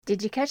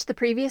Did you catch the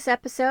previous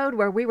episode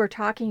where we were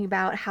talking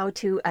about how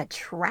to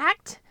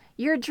attract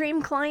your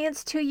dream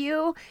clients to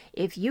you?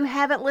 If you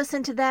haven't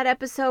listened to that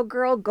episode,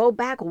 girl, go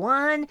back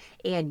one,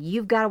 and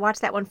you've got to watch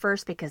that one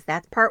first because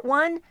that's part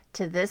one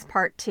to this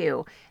part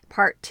two.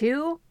 Part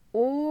two,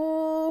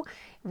 ooh,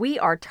 we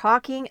are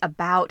talking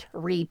about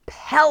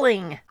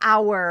repelling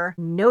our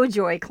no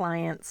joy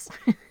clients.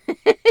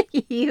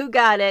 You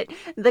got it.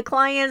 The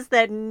clients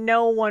that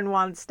no one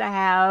wants to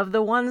have,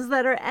 the ones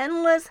that are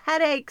endless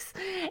headaches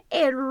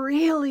and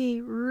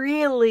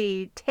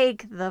really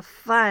take the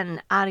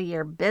fun out of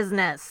your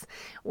business.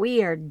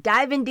 We are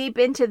diving deep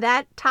into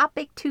that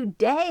topic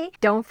today.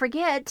 Don't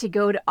forget to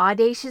go to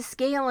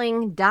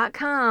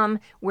audaciousscaling.com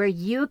where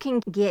you can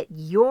get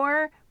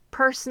your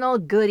personal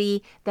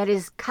goodie that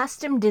is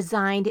custom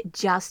designed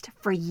just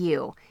for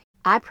you.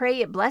 I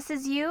pray it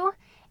blesses you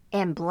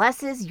and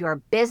blesses your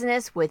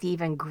business with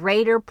even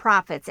greater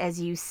profits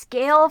as you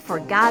scale for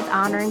God's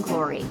honor and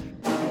glory.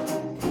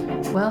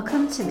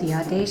 Welcome to the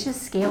Audacious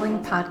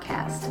Scaling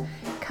Podcast,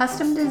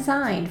 custom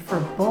designed for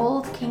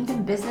bold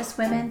kingdom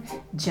businesswomen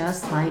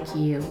just like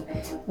you.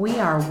 We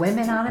are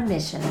women on a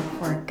mission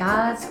for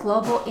God's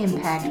global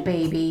impact,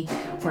 baby.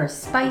 We're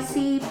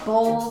spicy,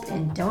 bold,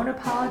 and don't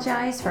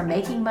apologize for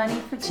making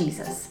money for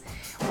Jesus.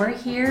 We're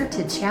here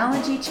to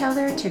challenge each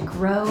other to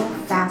grow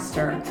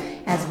faster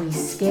as we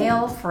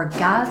scale for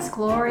God's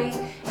glory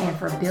and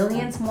for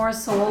billions more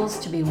souls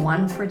to be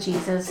won for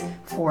Jesus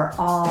for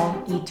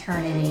all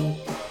eternity.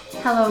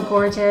 Hello,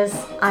 gorgeous.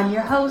 I'm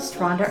your host,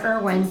 Rhonda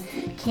Irwin,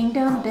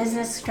 Kingdom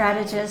Business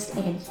Strategist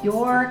and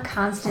your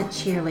constant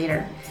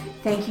cheerleader.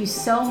 Thank you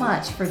so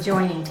much for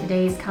joining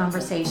today's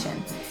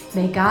conversation.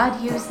 May God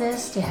use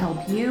this to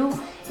help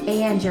you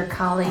and your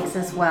colleagues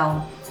as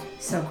well.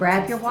 So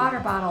grab your water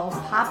bottle,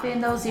 pop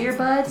in those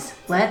earbuds,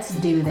 let's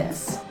do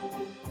this.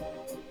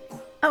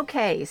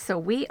 Okay, so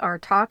we are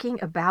talking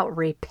about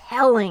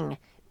repelling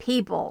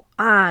people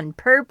on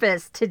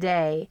purpose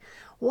today.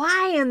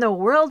 Why in the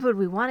world would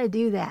we want to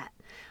do that?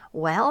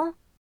 Well,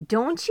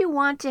 don't you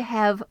want to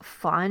have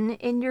fun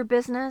in your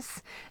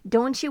business?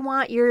 Don't you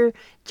want your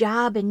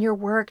job and your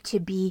work to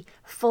be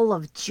full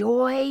of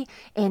joy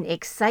and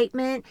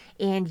excitement,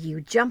 and you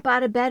jump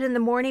out of bed in the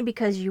morning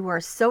because you are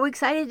so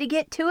excited to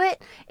get to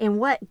it and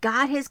what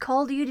God has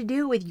called you to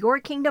do with your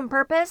kingdom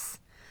purpose?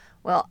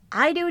 Well,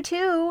 I do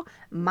too.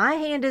 My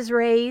hand is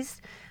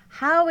raised.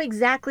 How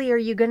exactly are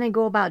you going to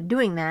go about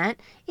doing that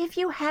if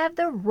you have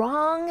the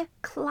wrong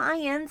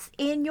clients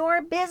in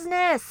your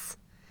business?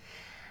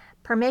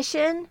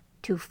 Permission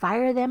to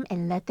fire them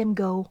and let them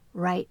go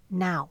right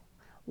now.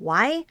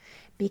 Why?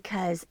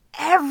 Because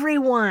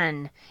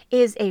everyone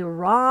is a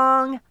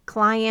wrong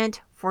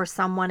client for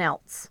someone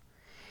else.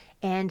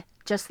 And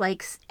just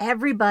like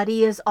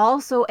everybody is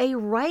also a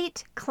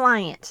right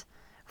client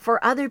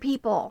for other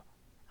people.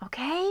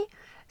 Okay?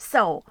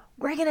 So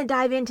we're going to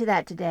dive into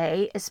that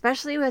today,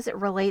 especially as it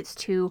relates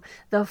to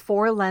the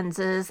 4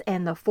 lenses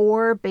and the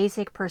 4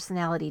 basic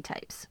personality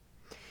types.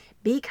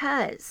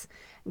 Because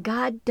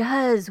God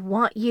does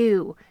want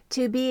you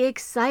to be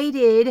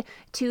excited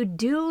to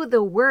do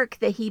the work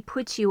that He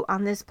puts you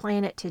on this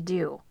planet to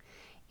do.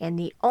 And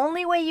the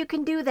only way you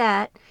can do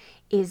that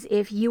is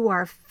if you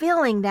are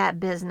filling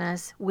that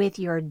business with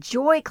your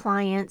joy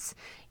clients,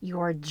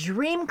 your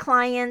dream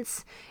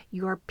clients,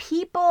 your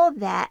people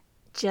that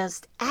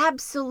just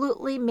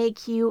absolutely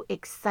make you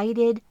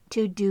excited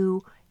to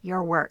do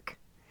your work.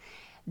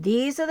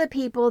 These are the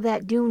people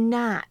that do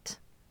not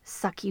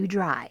suck you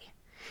dry.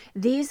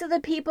 These are the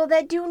people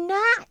that do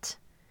not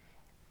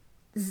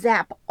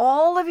zap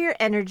all of your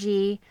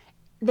energy.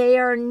 They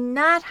are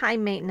not high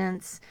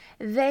maintenance.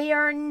 They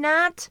are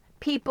not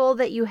people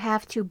that you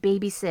have to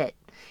babysit.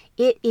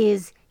 It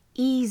is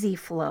easy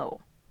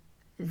flow.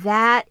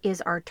 That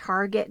is our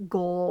target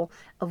goal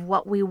of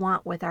what we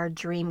want with our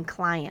dream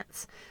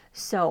clients.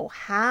 So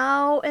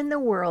how in the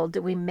world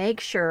do we make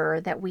sure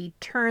that we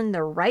turn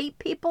the right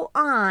people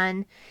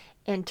on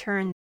and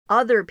turn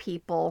other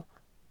people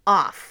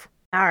off?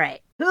 All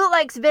right. Who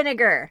likes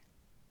vinegar?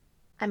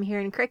 I'm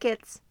hearing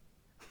crickets.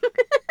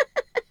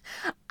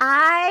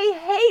 I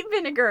hate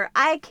vinegar.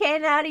 I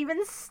cannot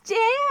even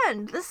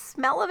stand the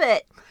smell of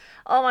it.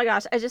 Oh my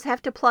gosh, I just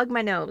have to plug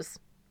my nose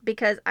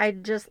because I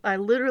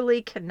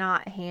literally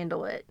cannot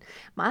handle it.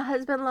 My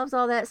husband loves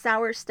all that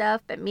sour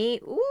stuff, but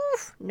me,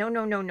 oof, no.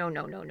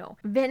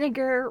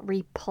 Vinegar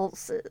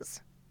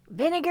repulses.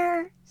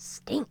 Vinegar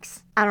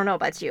stinks. I don't know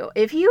about you.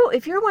 If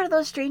you're one of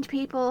those strange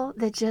people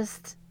that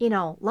just,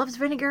 loves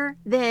vinegar,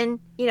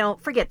 then,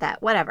 forget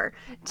that, whatever.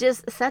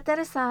 Just set that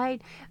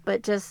aside,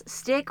 but just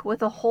stick with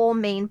the whole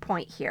main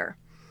point here.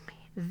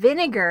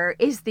 Vinegar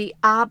is the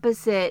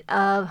opposite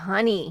of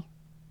honey.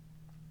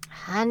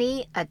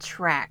 Honey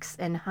attracts,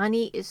 and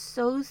honey is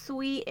so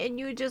sweet, and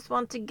you just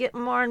want to get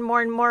more and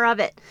more and more of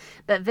it.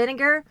 But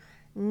vinegar,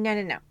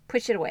 no.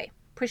 Push it away.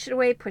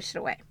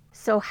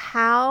 So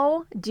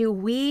how do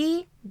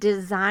we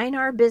design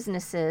our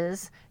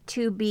businesses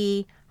to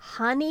be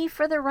honey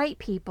for the right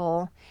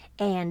people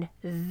and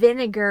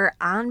vinegar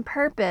on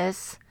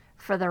purpose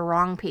for the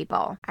wrong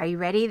people. Are you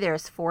ready?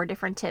 There's 4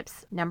 different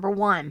tips. Number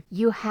 1,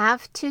 you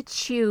have to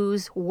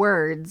choose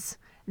words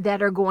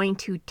that are going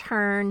to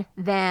turn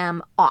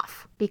them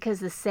off, because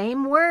the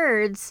same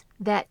words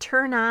that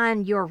turn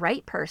on your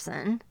right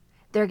person,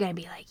 they're going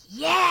to be like,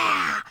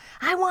 yeah,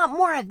 I want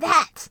more of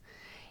that.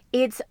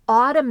 It's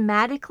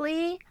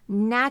automatically,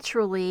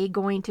 naturally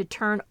going to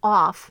turn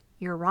off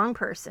your wrong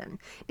person,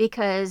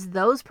 because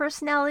those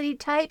personality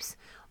types,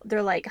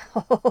 they're like,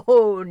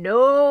 oh,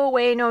 no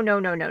way, no, no,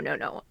 no, no, no,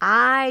 no.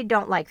 I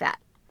don't like that.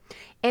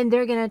 And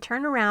they're going to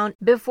turn around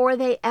before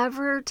they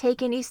ever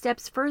take any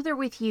steps further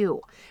with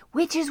you,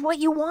 which is what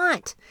you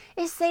want.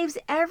 It saves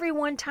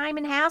everyone time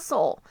and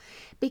hassle,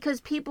 because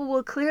people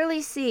will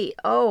clearly see,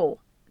 oh,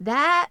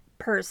 that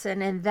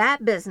person and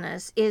that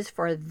business is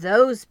for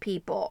those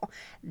people.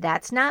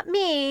 That's not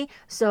me,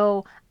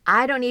 so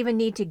I don't even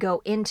need to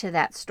go into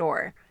that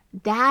store.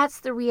 That's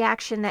the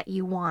reaction that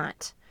you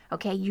want.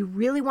 Okay, you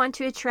really want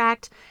to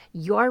attract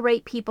your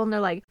right people, and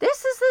they're like,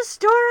 this is the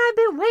store I've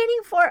been waiting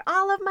for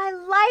all of my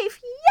life.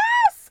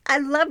 Yes, I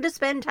love to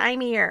spend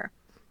time here.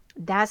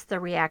 That's the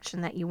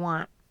reaction that you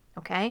want.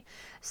 Okay,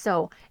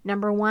 so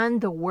number 1,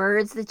 the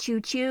words that you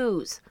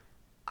choose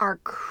are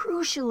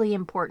crucially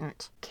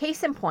important.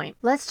 Case in point,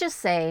 let's just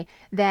say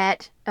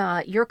that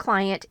your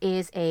client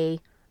is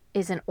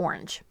an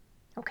orange,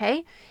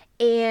 okay,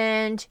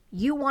 and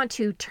you want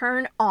to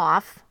turn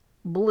off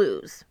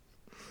blues.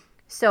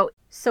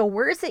 So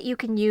words that you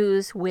can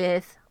use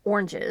with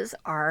oranges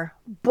are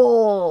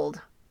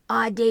bold,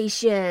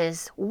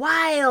 audacious,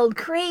 wild,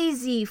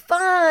 crazy,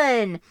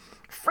 fun,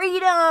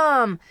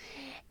 freedom.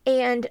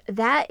 And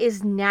that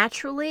is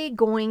naturally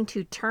going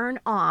to turn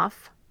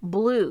off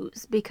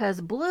blues,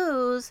 because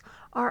blues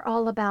are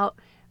all about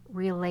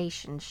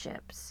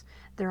relationships.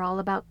 They're all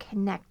about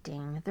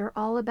connecting. They're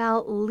all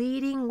about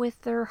leading with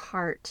their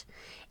heart.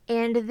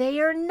 And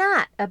they are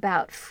not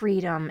about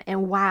freedom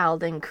and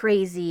wild and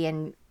crazy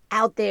and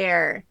out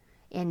there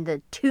in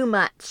the too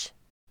much.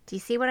 Do you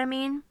see what I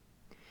mean?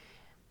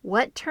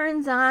 What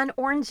turns on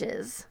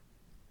oranges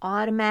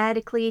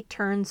automatically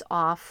turns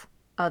off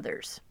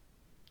others,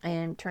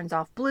 and turns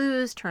off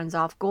blues, turns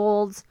off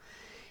golds.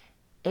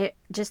 It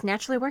just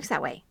naturally works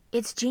that way.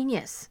 It's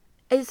genius.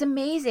 It's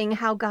amazing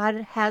how God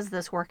has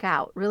this work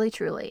out, really,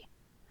 truly.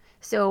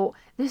 So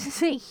this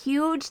is a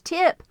huge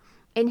tip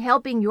in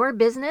helping your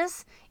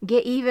business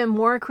get even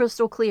more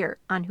crystal clear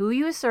on who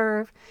you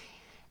serve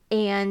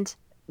and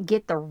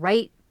get the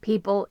right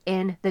people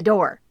in the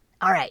door.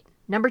 All right,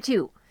 number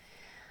 2,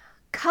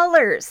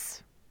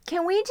 colors.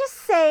 Can we just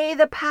say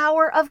the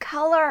power of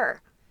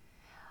color?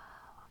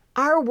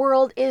 Our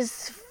world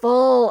is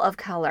full of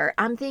color.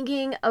 I'm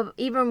thinking of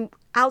even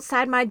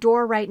outside my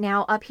door right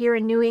now, up here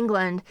in New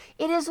England,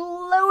 it is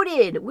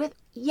loaded with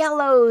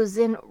yellows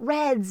and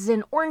reds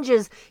and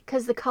oranges,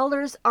 because the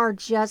colors are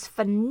just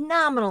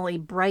phenomenally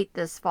bright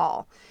this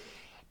fall.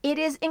 It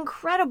is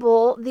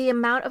incredible the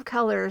amount of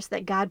colors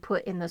that God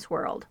put in this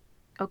world.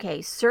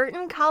 Okay,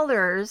 certain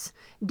colors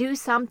do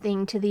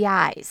something to the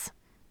eyes.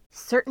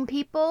 Certain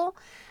people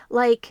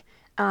like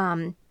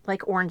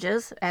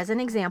oranges, as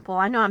an example.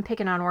 I know I'm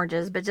picking on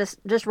oranges, but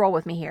just roll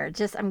with me here.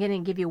 I'm going to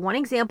give you one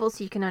example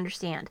so you can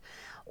understand.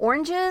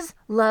 Oranges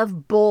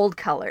love bold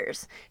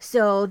colors,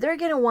 so they're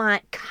going to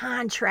want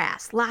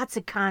contrast, lots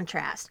of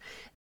contrast.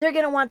 They're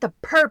going to want the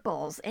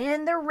purples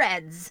and the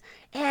reds,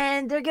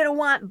 and they're going to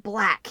want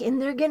black,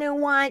 and they're going to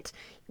want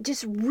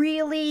just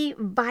really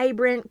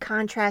vibrant,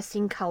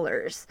 contrasting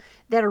colors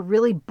that are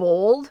really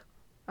bold.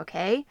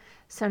 Okay,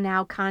 so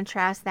now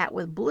contrast that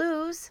with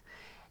blues.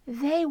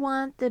 They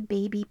want the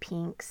baby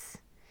pinks.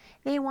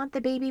 They want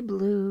the baby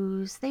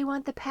blues. They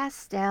want the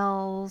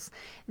pastels.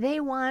 They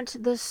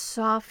want the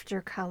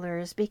softer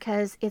colors,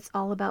 because it's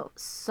all about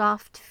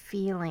soft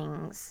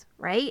feelings,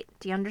 right?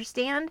 Do you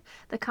understand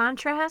the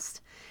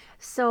contrast?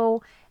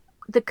 So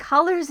the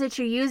colors that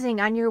you're using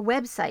on your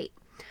website,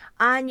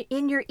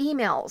 in your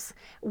emails,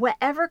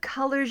 whatever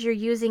colors you're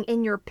using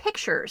in your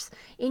pictures,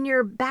 in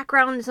your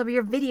backgrounds of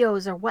your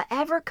videos, or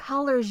whatever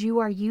colors you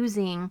are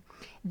using,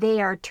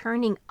 they are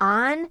turning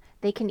on.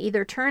 They can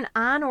either turn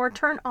on or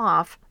turn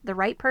off the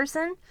right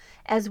person,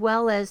 as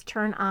well as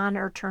turn on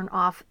or turn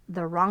off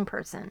the wrong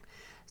person.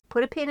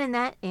 Put a pin in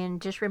that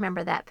and just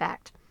remember that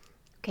fact.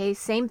 Okay,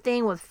 same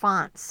thing with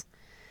fonts.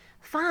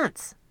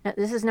 Fonts. Now,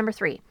 this is number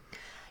 3.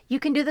 You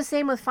can do the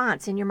same with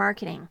fonts in your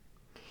marketing.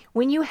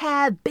 When you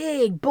have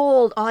big,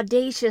 bold,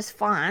 audacious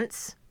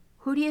fonts,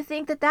 who do you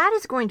think that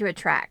is going to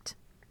attract?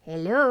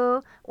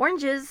 Hello,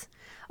 oranges.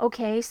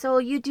 Okay, so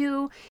you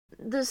do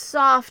the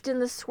soft and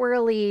the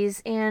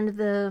swirlies and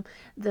the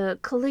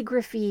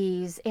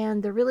calligraphies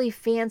and the really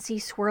fancy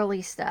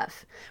swirly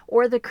stuff,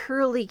 or the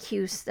curly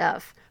Q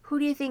stuff. Who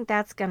do you think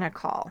that's going to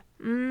call?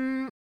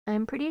 I'm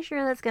pretty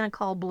sure that's going to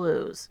call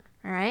blues.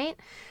 All right.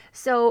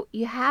 So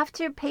you have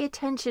to pay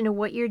attention to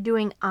what you're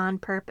doing on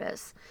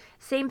purpose.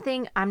 Same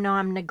thing.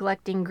 I'm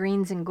neglecting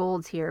greens and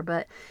golds here,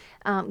 but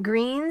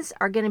greens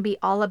are going to be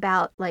all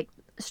about like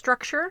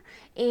structure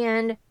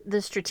and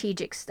the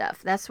strategic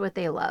stuff. That's what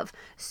they love.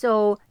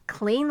 So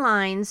clean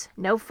lines,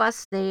 no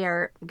fuss. They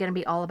are going to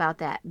be all about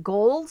that.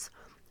 Golds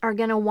are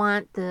going to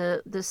want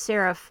the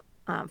serif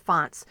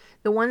fonts,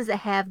 the ones that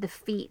have the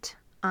feet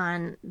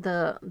on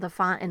the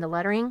font and the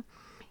lettering,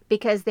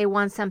 because they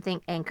want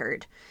something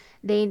anchored.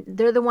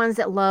 They're the ones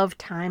that love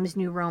Times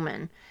New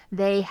Roman.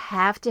 They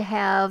have to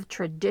have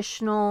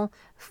traditional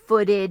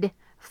footed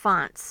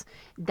fonts.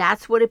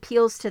 That's what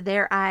appeals to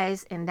their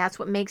eyes, and that's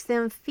what makes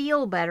them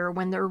feel better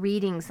when they're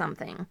reading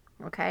something.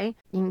 Okay?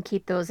 You can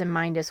keep those in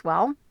mind as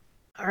well.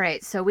 All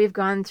right, so we've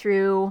gone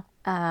through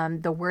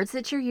the words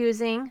that you're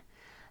using,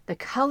 the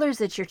colors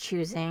that you're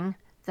choosing,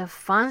 the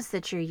fonts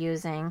that you're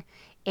using,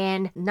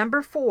 and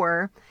number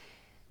 4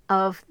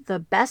 of the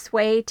best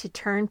way to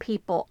turn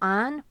people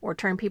on or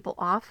turn people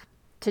off,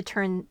 to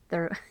turn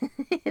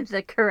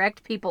the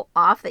correct people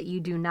off that you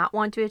do not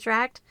want to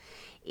attract,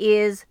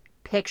 is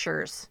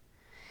pictures.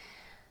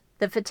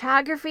 The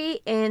photography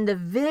and the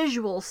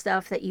visual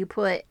stuff that you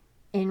put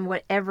in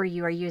whatever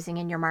you are using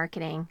in your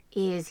marketing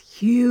is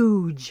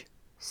huge.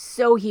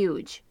 So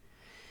huge.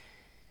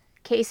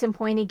 Case in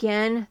point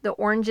again, the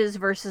oranges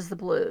versus the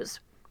blues.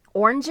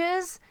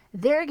 Oranges,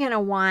 they're going to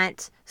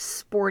want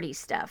sporty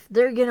stuff.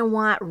 They're going to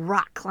want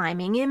rock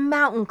climbing and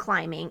mountain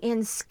climbing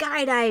and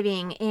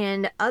skydiving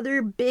and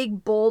other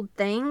big, bold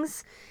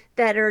things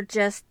that are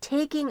just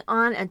taking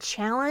on a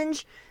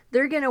challenge.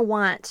 They're going to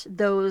want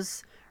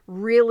those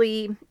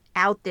really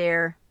out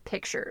there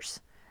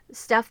pictures,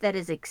 stuff that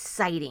is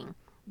exciting.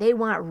 They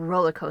want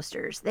roller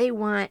coasters. They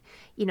want,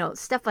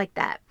 stuff like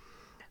that.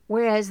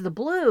 Whereas the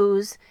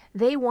blues,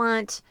 they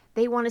want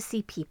to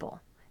see people.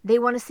 They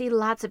want to see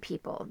lots of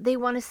people. They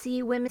want to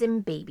see women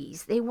and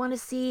babies. They want to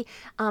see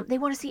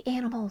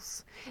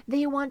animals.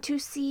 They want to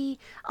see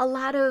a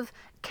lot of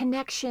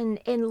connection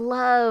and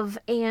love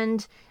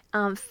and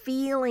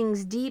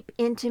feelings, deep,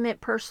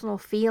 intimate, personal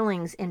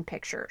feelings in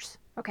pictures.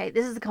 Okay,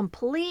 this is a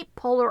complete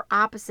polar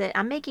opposite.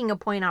 I'm making a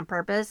point on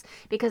purpose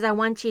because I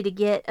want you to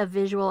get a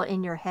visual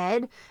in your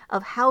head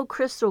of how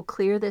crystal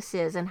clear this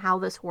is and how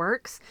this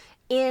works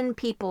in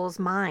people's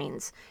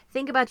minds.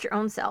 Think about your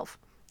own self.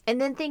 And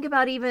then think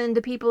about even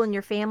the people in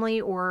your family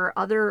or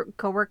other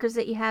coworkers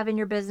that you have in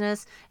your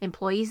business,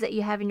 employees that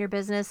you have in your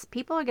business.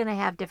 People are going to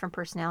have different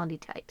personality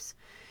types.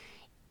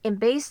 And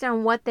based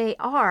on what they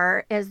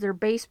are as their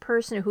base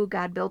person who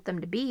God built them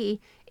to be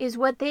is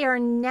what they are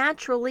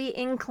naturally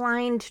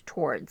inclined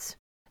towards.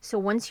 So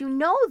once you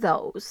know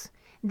those,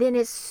 then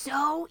it's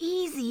so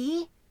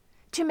easy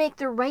to make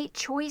the right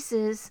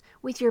choices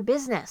with your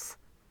business.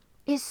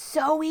 It's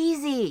so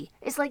easy.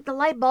 It's like the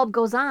light bulb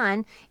goes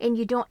on and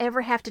you don't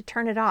ever have to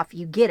turn it off.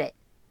 You get it.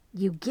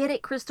 You get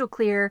it crystal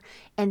clear,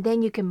 and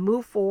then you can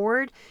move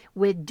forward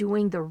with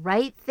doing the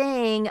right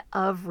thing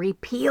of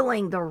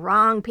repealing the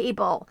wrong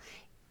people.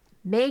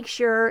 Make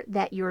sure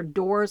that your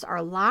doors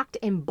are locked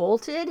and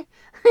bolted.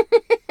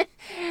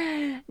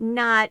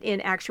 Not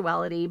in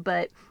actuality,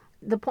 but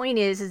the point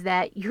is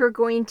that you're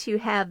going to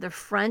have the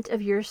front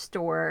of your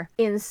store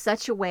in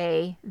such a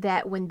way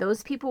that when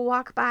those people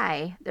walk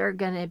by, they're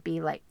going to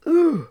be like,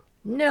 ooh,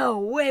 no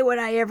way would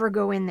I ever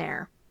go in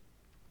there.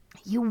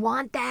 You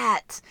want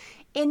that.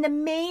 And the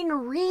main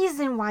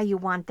reason why you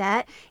want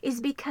that is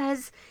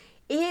because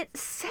it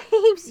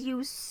saves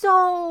you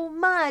so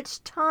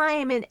much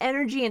time and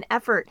energy and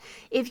effort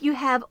if you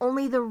have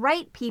only the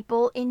right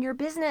people in your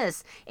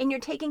business and you're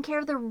taking care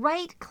of the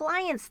right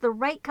clients, the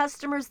right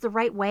customers, the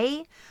right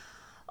way.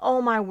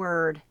 Oh my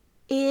word,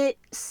 it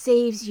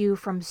saves you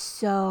from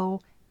so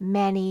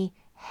many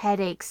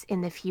headaches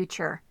in the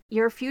future.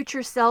 Your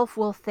future self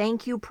will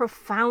thank you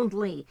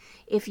profoundly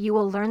if you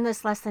will learn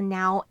this lesson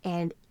now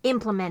and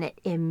implement it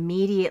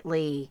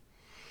immediately,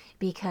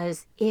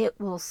 because it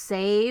will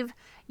save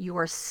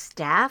your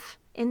staff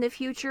in the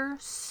future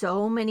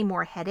so many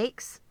more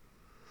headaches,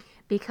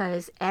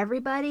 because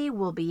everybody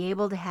will be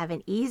able to have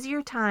an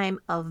easier time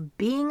of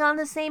being on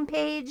the same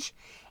page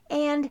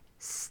and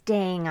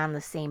staying on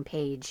the same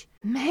page.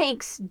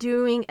 Makes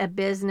doing a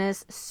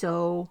business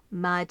so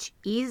much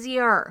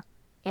easier.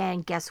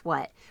 And guess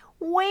what?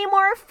 Way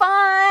more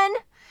fun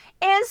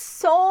and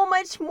so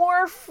much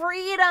more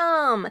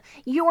freedom.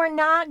 You are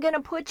not going to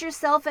put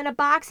yourself in a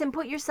box and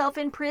put yourself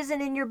in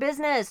prison in your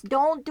business.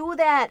 Don't do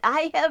that.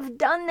 I have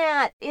done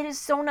that. It is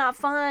so not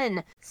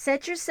fun.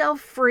 Set yourself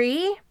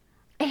free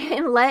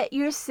and let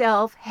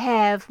yourself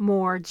have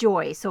more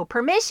joy. So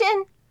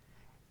permission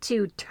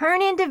to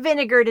turn into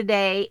vinegar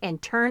today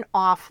and turn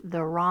off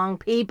the wrong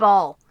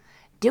people.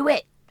 Do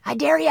it. I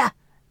dare ya.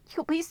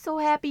 You'll be so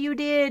happy you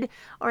did.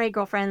 All right,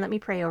 girlfriend, let me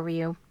pray over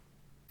you.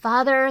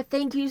 Father,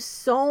 thank you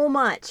so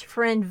much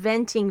for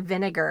inventing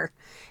vinegar.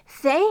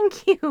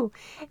 Thank you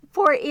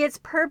for its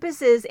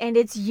purposes and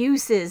its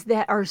uses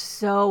that are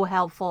so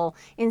helpful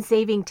in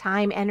saving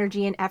time,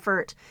 energy, and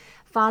effort.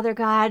 Father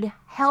God,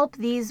 help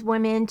these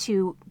women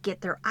to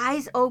get their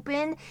eyes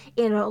open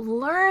and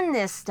learn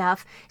this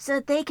stuff so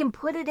that they can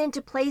put it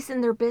into place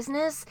in their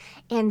business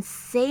and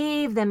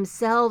save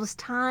themselves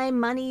time,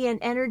 money, and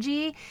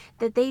energy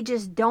that they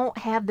just don't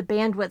have the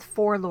bandwidth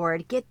for,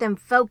 Lord. Get them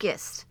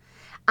focused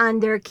on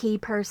their key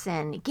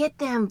person. Get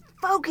them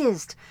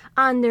focused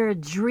on their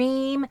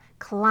dream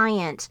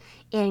client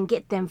and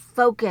get them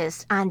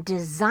focused on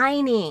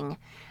designing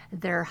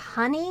their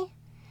honey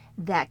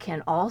that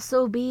can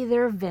also be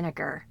their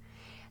vinegar.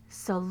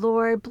 So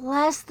Lord,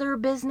 bless their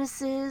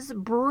businesses,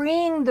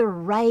 bring the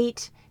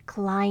right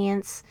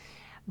clients,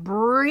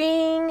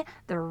 bring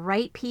the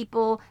right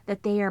people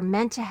that they are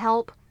meant to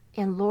help,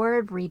 and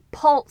Lord,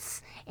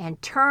 repulse and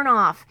turn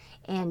off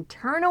and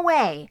turn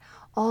away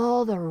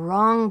all the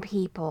wrong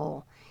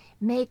people.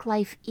 Make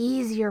life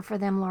easier for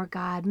them, Lord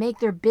God. Make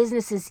their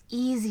businesses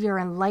easier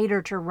and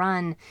lighter to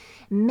run.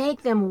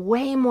 Make them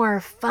way more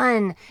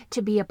fun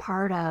to be a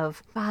part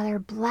of. Father,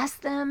 bless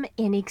them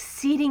in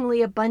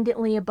exceedingly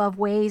abundantly above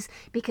ways,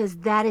 because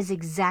that is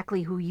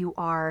exactly who you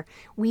are.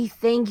 We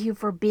thank you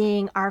for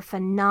being our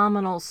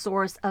phenomenal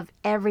source of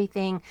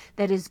everything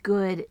that is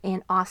good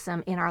and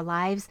awesome in our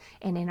lives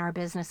and in our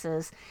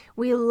businesses.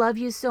 We love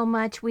you so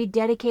much. We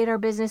dedicate our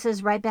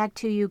businesses right back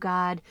to you,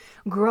 God.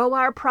 Grow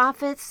our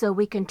profits so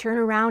we can turn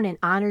around and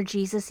honor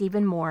Jesus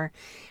even more.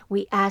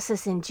 We ask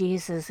this in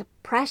Jesus'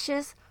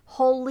 precious,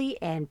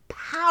 holy, and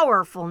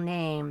powerful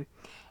name.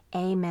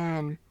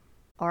 Amen.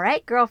 All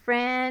right,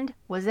 girlfriend,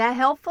 was that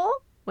helpful?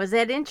 Was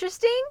that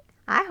interesting?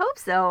 I hope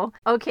so.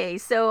 Okay,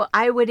 so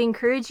I would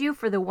encourage you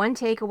for the one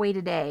takeaway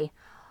today.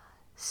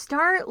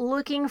 Start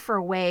looking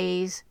for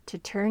ways to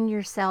turn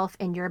yourself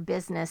and your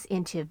business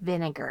into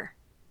vinegar.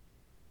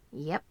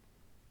 Yep.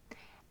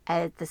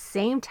 At the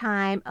same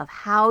time of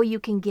how you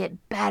can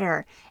get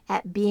better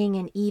at being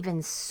an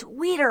even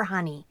sweeter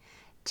honey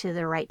to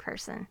the right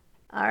person.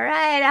 All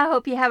right, I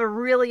hope you have a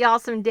really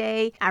awesome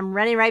day. I'm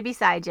running right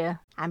beside you.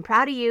 I'm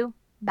proud of you.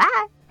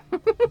 Bye.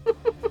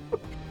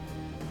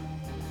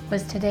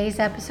 Was today's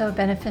episode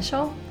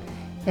beneficial?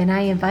 Then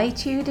I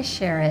invite you to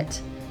share it.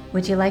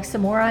 Would you like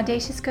some more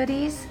Audacious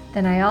goodies?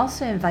 Then I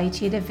also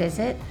invite you to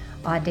visit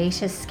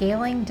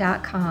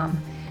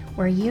audaciousscaling.com,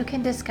 where you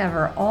can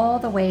discover all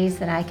the ways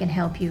that I can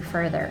help you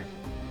further.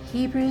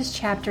 Hebrews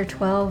chapter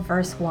 12,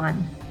 verse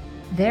 1.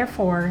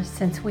 Therefore,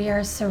 since we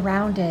are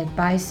surrounded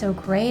by so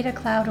great a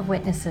cloud of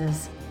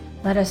witnesses,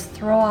 let us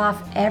throw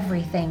off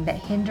everything that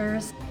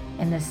hinders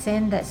and the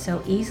sin that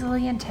so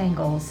easily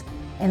entangles,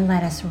 and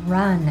let us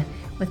run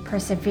with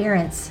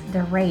perseverance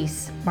the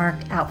race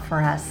marked out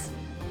for us.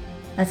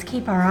 Let's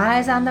keep our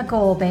eyes on the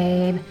goal,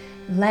 babe.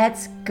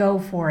 Let's go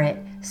for it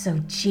so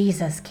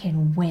Jesus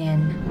can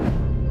win.